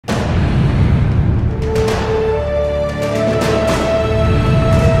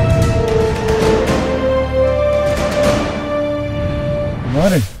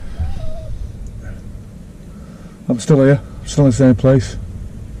I'm still here, still in the same place.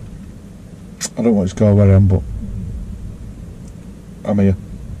 I don't know what it's called where I am, but I'm here.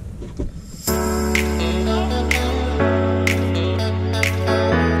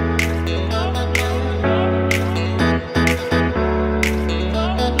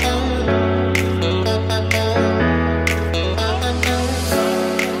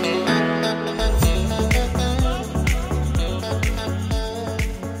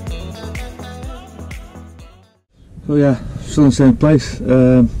 So yeah, still in the same place.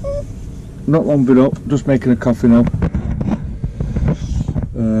 Not long been up, just making a coffee now.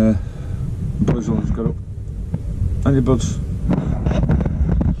 Boys all just got up. And your buds.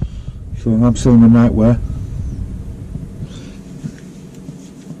 So I'm still in the nightwear.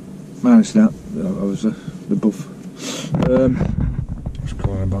 Minus that, I was the buff. Just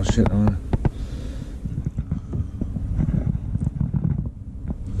calling about shit now.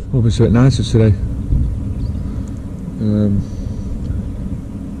 Hope it's a bit nicer today.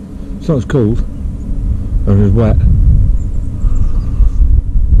 It's not as cold or as wet.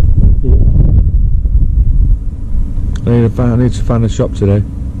 I need to find a shop today.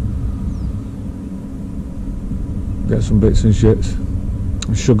 Get some bits and shits.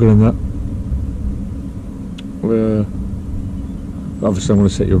 Sugar and that. Obviously I'm going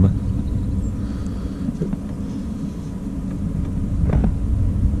to sit you with me.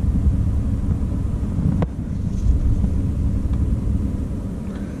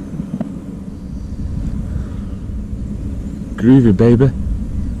 Groovy, baby.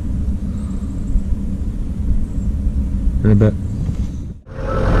 In a bit.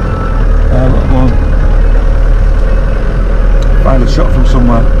 Find a shop from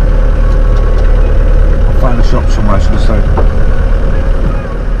somewhere. I'll find a shop somewhere, should I say.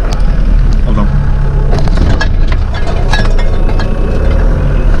 Hold on.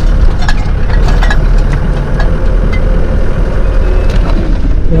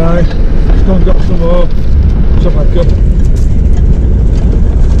 Right, just gone and got some more. Something like that.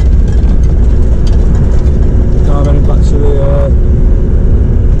 Now I'm heading back to the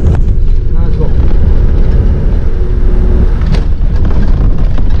nightclub.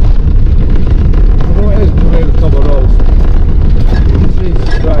 I don't know what it is, but we're the top of rolls.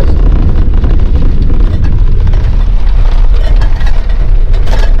 Jesus Christ.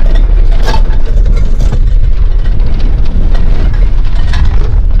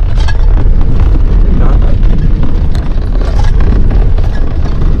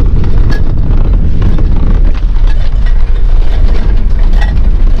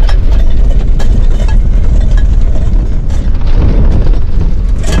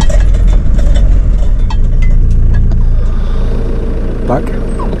 Back.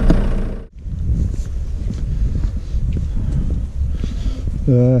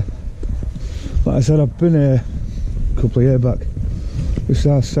 Like I said, I've been here a couple of years back. This is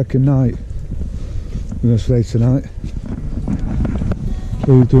our second night. We're going to stay tonight.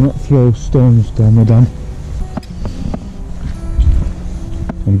 Please do not throw stones down the dam.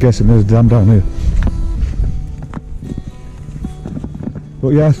 I'm guessing there's a dam down here.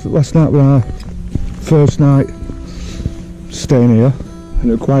 But yeah, last night was our first night staying here, and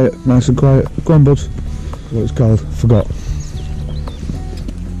it was quiet, nice and quiet. Go on, buds. What it's called, forgot.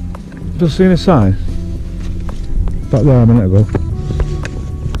 Just seen a sign back there a minute ago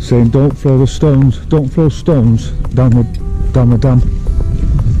saying don't throw stones down the dam.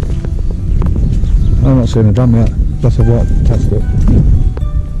 I'm not seeing a dam yet, that's I've walked and tested it.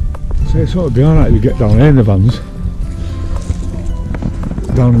 So it's sort of be alright if you get down here in the vans,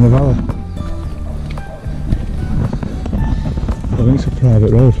 down in the valley. I think it's a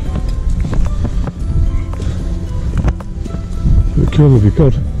private road. It'd be cool if you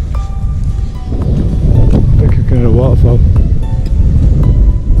could. I think I can hit a waterfall.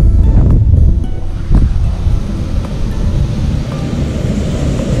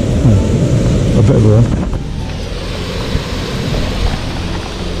 A bit of a run.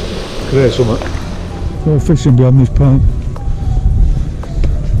 Could hear something. No fishing behind this pond.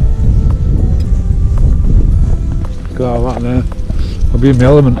 Got all that there. I'll be in my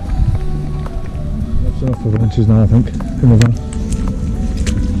element. That's enough of adventures now, I think, in the van.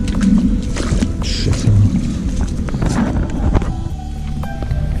 Shit.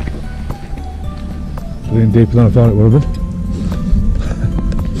 It's been deeper than I thought it would have been.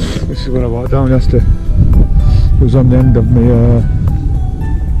 This is where I walked down yesterday. It was on the end of my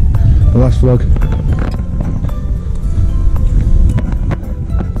last vlog.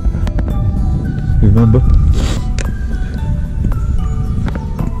 You remember?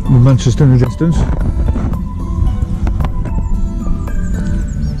 With Manchester in the distance.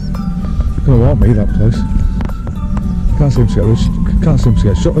 Gonna want me, that place. Can't seem to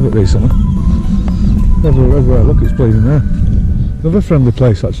get shot of it recently. Everywhere I look, it's bleeding there. Another friendly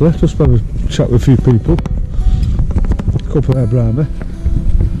place actually. Just have a chat with a few people. A couple there behind me.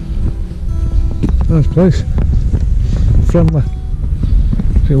 Nice place. Friendly.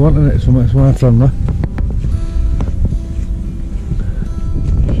 If you're wanting it, somewhere friendly.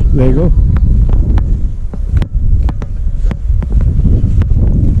 There you go.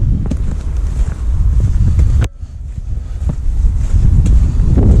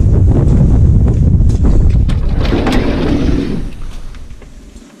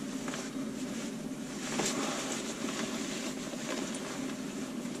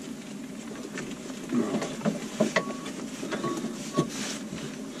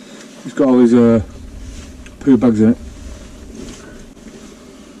 It's got all these poo bags in it.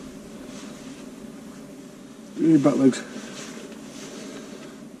 Your back legs.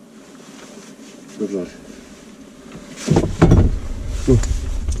 Good lad. Go.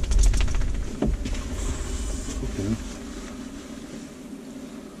 Okay.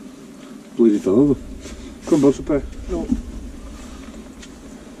 Bleeding fell over. Come on, up here. No.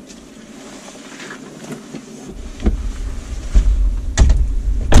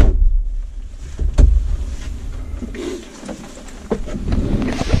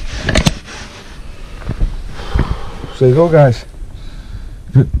 So there you go, guys.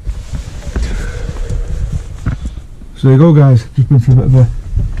 So there you go, guys. Just been for a bit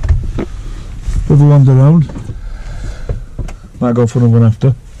of a wander around. Might go for another one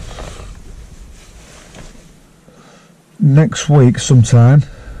after. Next week, sometime,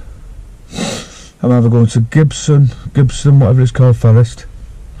 I'm either going to Gibson, whatever it's called, Forest,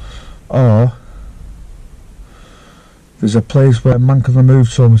 or there's a place where Man Can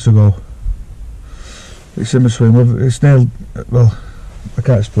Move told me to go. It's in between, it's near, well, I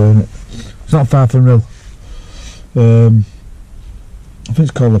can't explain it. It's not far from Rill. I think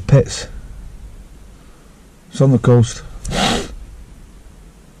it's called the Pits. It's on the coast.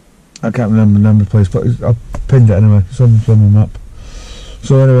 I can't remember the name of the place, but I've pinned it anyway. It's on the map.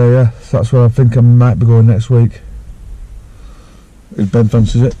 So anyway, yeah, that's where I think I might be going next week. If Ben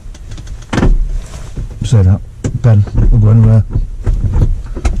fancies it. Say that. Ben, we'll go anywhere.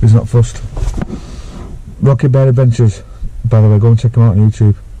 He's not fussed. Rocky Bear Adventures, by the way, go and check them out on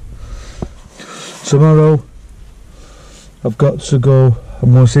YouTube. Tomorrow I've got to go,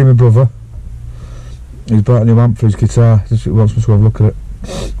 I'm going to see my brother. He's brought a new amp for his guitar, he wants me to have a look at it,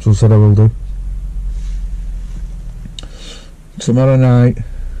 so I said I will do. Tomorrow night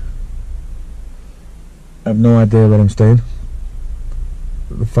I have no idea where I'm staying.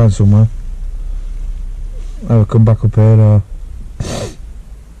 I'll find somewhere. I'll come back up here or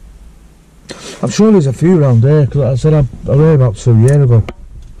I'm sure there's a few around here, because like I said I read about 2 years ago,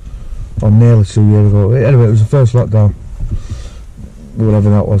 or nearly 2 years ago. Anyway, it was the first lockdown, whatever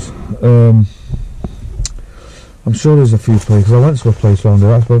that was. I'm sure there's a few places. I went to a place around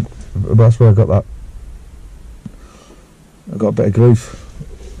here. That's where I got that. I got a bit of grief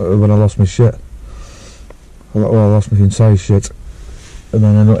when I lost my shit. I lost my entire shit, and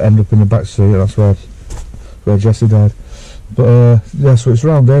then I ended up in the back seat. And that's where Jesse died. But yeah, so it's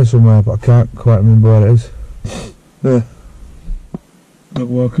around there somewhere, but I can't quite remember where it is. There, dog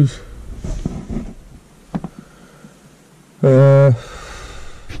walkers.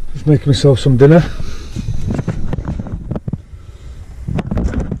 Just making myself some dinner.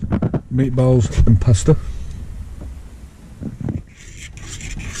 Meatballs and pasta.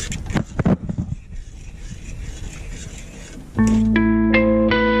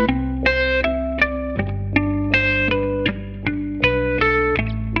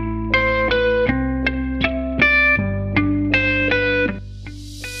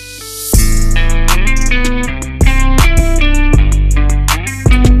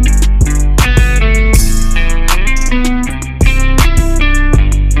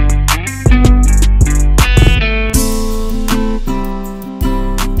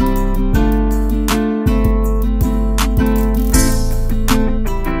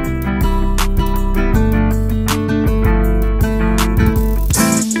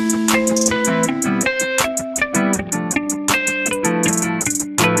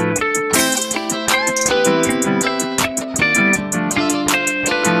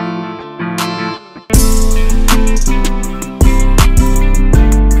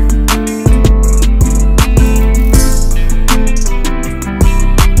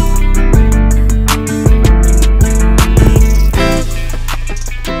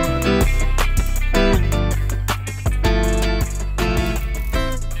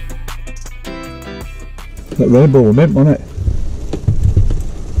 That rainbow was mint, wasn't it?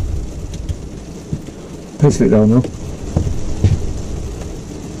 Pissed it down though.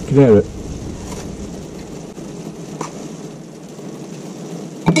 can hear it.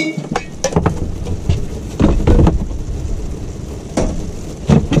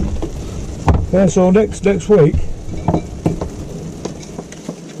 Yeah, so next week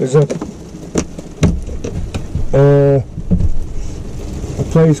there's a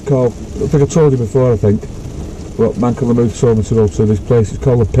place called, I think I told you before, I think, but man can move told me to go to this place. It's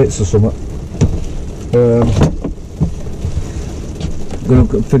called the Pits or something. I'm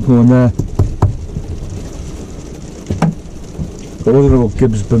thinking going there. I wasn't about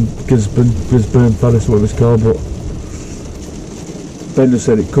Gisborne, Paris, what it's called, but Ben just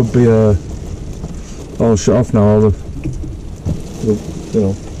said it could be all shut off now, all the you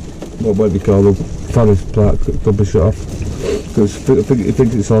know, what do you call the Paris part could be shut off. Because I think he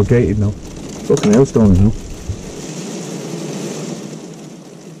thinks it's all gated now. Fucking hailstone now.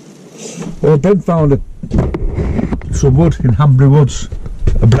 Well, Ben found some wood in Hanbury Woods,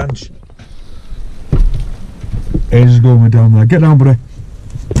 a branch. He's going down there. Get down, buddy.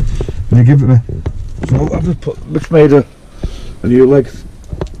 And you give it me. So I've just made a new leg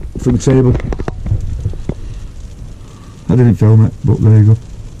from the table. I didn't film it, but there you go.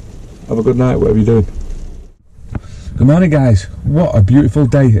 Have a good night, whatever you're doing. Good morning, guys. What a beautiful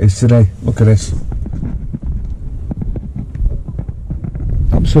day it is today. Look at this.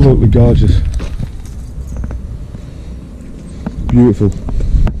 Absolutely gorgeous. Beautiful.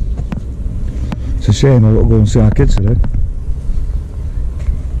 It's a shame I've got to go and see our kids today.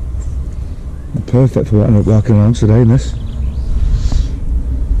 Perfect for what I end up walking around today in this.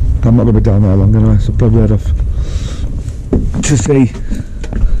 I'm not going to be down there long anyway, so I'll probably head off to see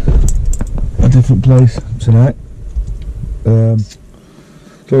a different place tonight.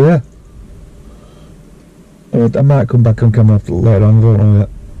 So yeah, I might come back on camera later on, I don't know yet.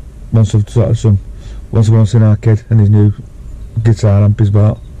 Once I've sort of once I go and see our kid and his new guitar amp he's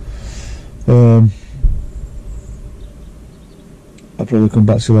bought. I'll probably come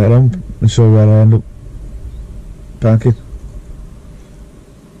back to you later on and show you where I end up parking.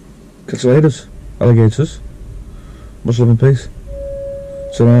 Catch you later, alligators. Much love and peace.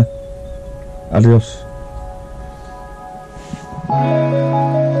 Ta-ra. Adios.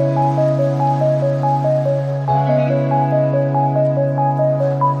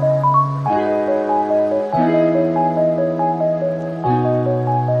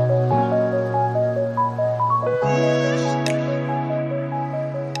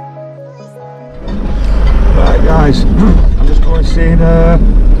 Right guys, I'm just going seeing my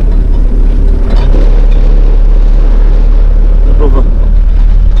brother.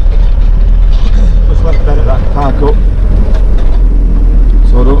 Just left bed at that park up.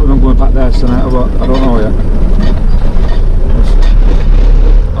 So I don't know if I'm going back there tonight or what, I don't know yet.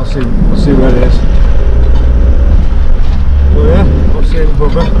 I'll see where it is. So yeah, I'll see my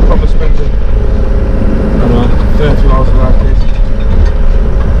brother. Probably spending, I don't know, 30 hours with our kids.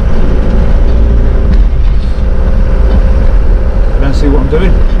 And then see what I'm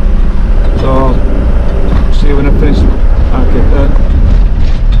doing. So see you when I finish our kid.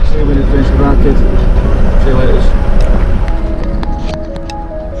 See you when I finish with our kid. See you later.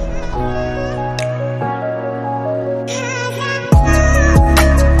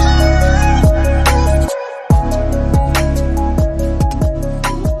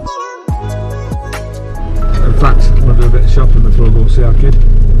 In fact, I'm going to do a bit of shopping before I go and see our kid.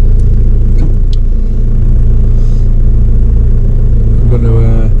 I'm going to,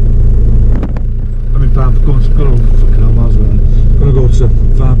 I mean, farm, go fucking hell miles around. I'm going to go to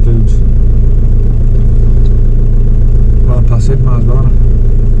Farm Foods. Well, I'm passing, might as well, aren't I?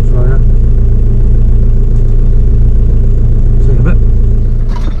 So yeah. See you in a bit.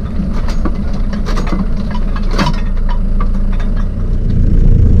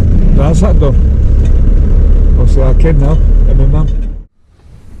 That's that done. I'll see our kid now, and my mum.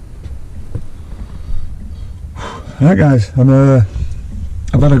 Right guys,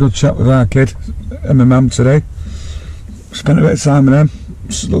 I've had a good chat with our kid and my mum today. Spent a bit of time with him,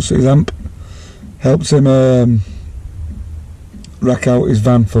 looked at his amp, helped him rack out his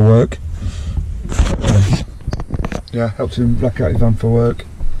van for work. Yeah, helped him rack out his van for work.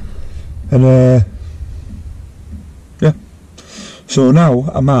 And yeah, so now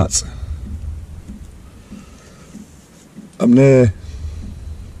I'm near,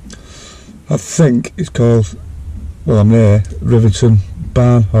 I think it's called, well, I'm near Riverton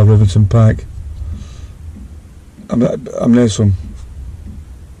Barn or Riverton Pike. I'm near some,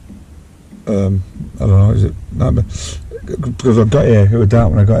 I don't know, is it Nightmare? Because I got here, it was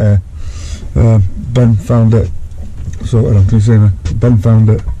dark when I got here. Ben found it, so can you see me? Ben found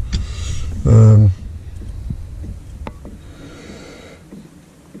it.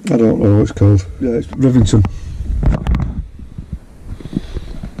 I don't know what it's called. Yeah, it's Rivington.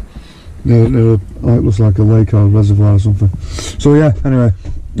 Near, it looks like a lake or a reservoir or something. So yeah, anyway,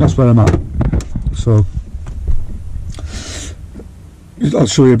 that's where I'm at. So I'll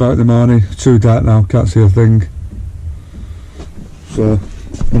show you about the morning. Too dark now, can't see a thing. So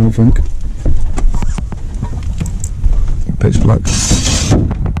I don't think. Pitch black.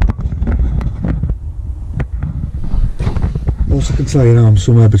 Also, I can tell you now I'm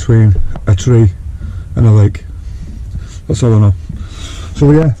somewhere between a tree and a lake. That's all I know.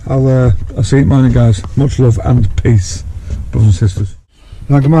 So yeah, I'll see you morning, guys. Much love and peace, brothers and sisters.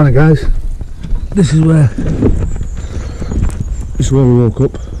 Right, good morning, guys. This is where we woke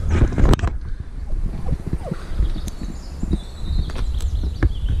up.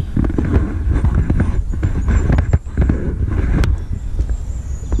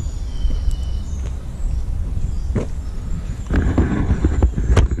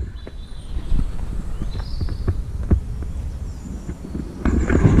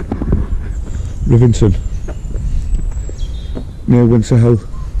 Rivington, near Winter Hill,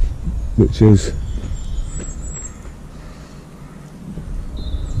 which is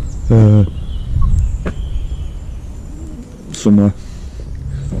somewhere.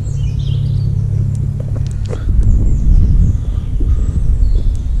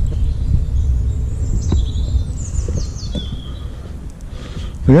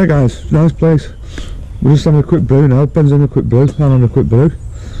 So yeah, guys, nice place. We're just having a quick brew now. Ben's in a quick brew, I'm on a quick brew.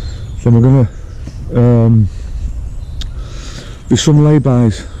 So we're gonna there's some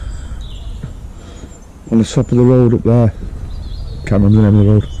lay-bys on the top of the road up there. Can't remember the name of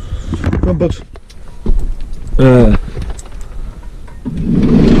the road. Come on, bud.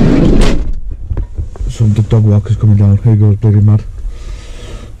 Some dog walkers coming down. Here goes bloody mad.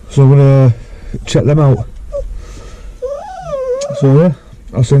 So I'm gonna check them out. So yeah,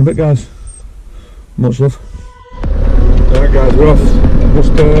 I'll see you in a bit, guys. Much love. Alright, guys, we're off. I'm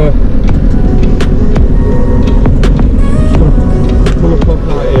just gonna pull up on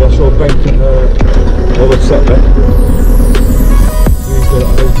that here so Ben can hold it set there. He's got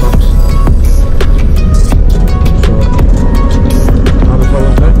those maps. So have a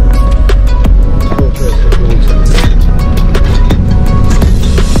follow there. Let's go first.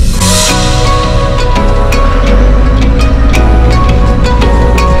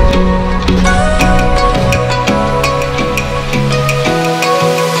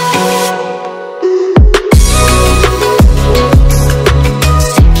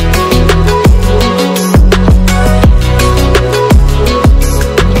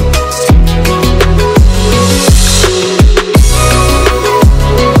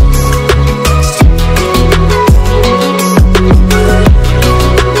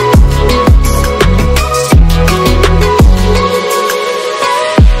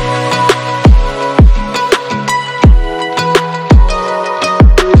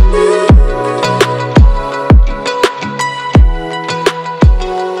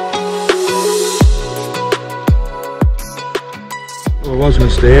 I was going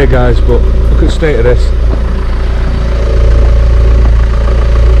to stay here, guys, but look at the state of this.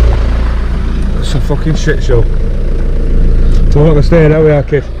 It's a fucking shit show. So we're not going to stay here, are we, our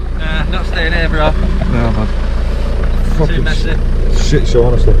kid? Nah, not staying here, bro. No, man. Fucking too messy. Shit show,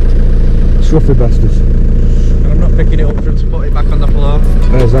 honestly. Scruffy bastards. And I'm not picking it up for him to put it back on the floor.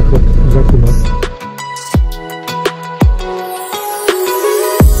 Yeah, exactly, man.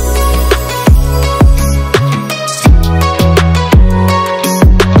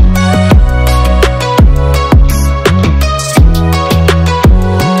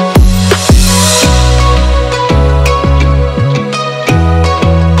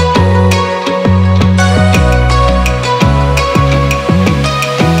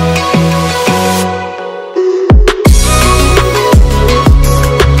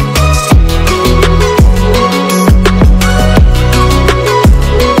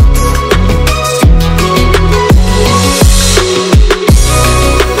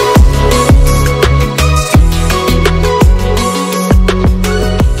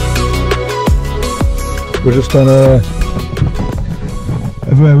 We're just on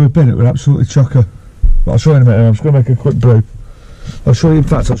everywhere we've been, we're absolutely chocker. But I'll show you in a minute. I'm just going to make a quick brew. I'll show you, in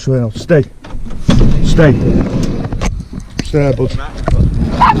fact, I'll show you now. Stay. Stay there, bud.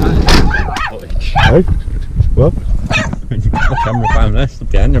 Hey? What? The camera found this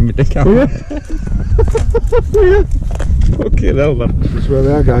behind on my dick out. Yeah. Yeah. Fucking hell, man. That's where we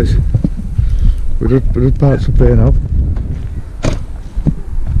are, guys. We're just parked up here now.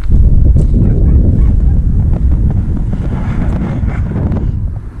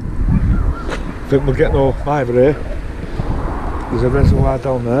 I think we'll get no fibre here. There's a reservoir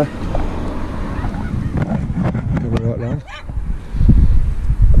down there. Coming right round.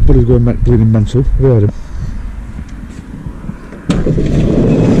 Buddy's going bleeding mental. Have you heard him?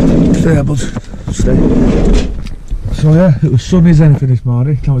 Stay there, bud. Stay. So yeah, it was sunny as anything this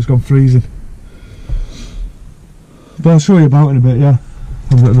morning. Now it's gone freezing. But I'll show you about it in a bit, yeah.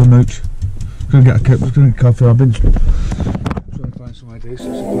 Have a bit of a mooch. Gonna get a coffee. I've been trying to find some ideas to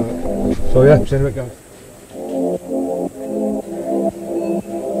support. So yeah, see you in a bit, guys.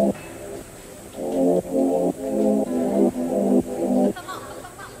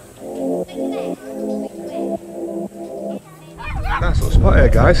 Nice little spot here,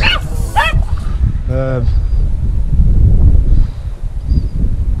 guys.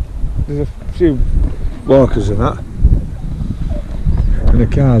 There's a few walkers and that in the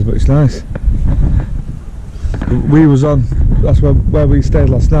cars, but it's nice. We was on, that's where we stayed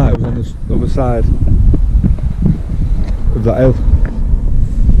last night. It was on the other side of that hill.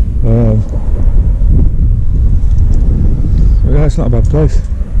 Yeah, it's not a bad place.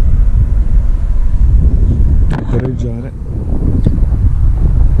 They're enjoying it.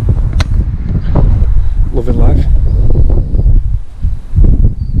 Loving life.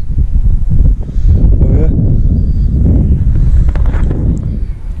 Oh yeah.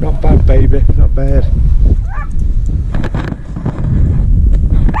 Not bad, baby, not bad.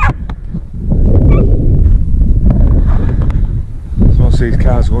 So I'll see these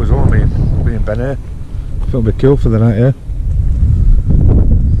cars go as well, me and Ben here. It'll be cool for the night here.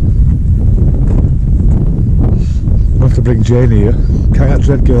 I'll have to bring Jane here. Kayak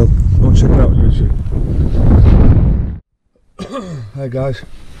Dread Girl. Go and check it out on YouTube. Hey guys.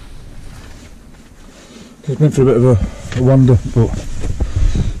 It's been for a bit of a wander, but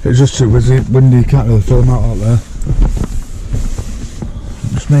it's just too windy, you can't really film out there.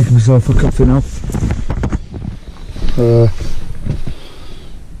 I'm just making myself a coffee now.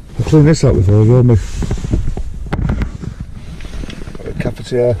 I'll clean this out before I go, me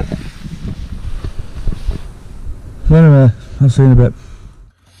cafetiere. So anyway, I'll see you in a bit.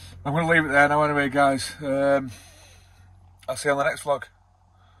 I'm going to leave it there now anyway, guys. I'll see you on the next vlog.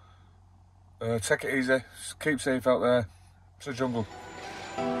 Take it easy, keep safe out there. It's a jungle.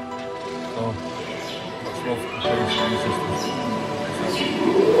 So, much love, peace, and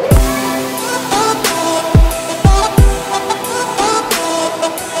sisters.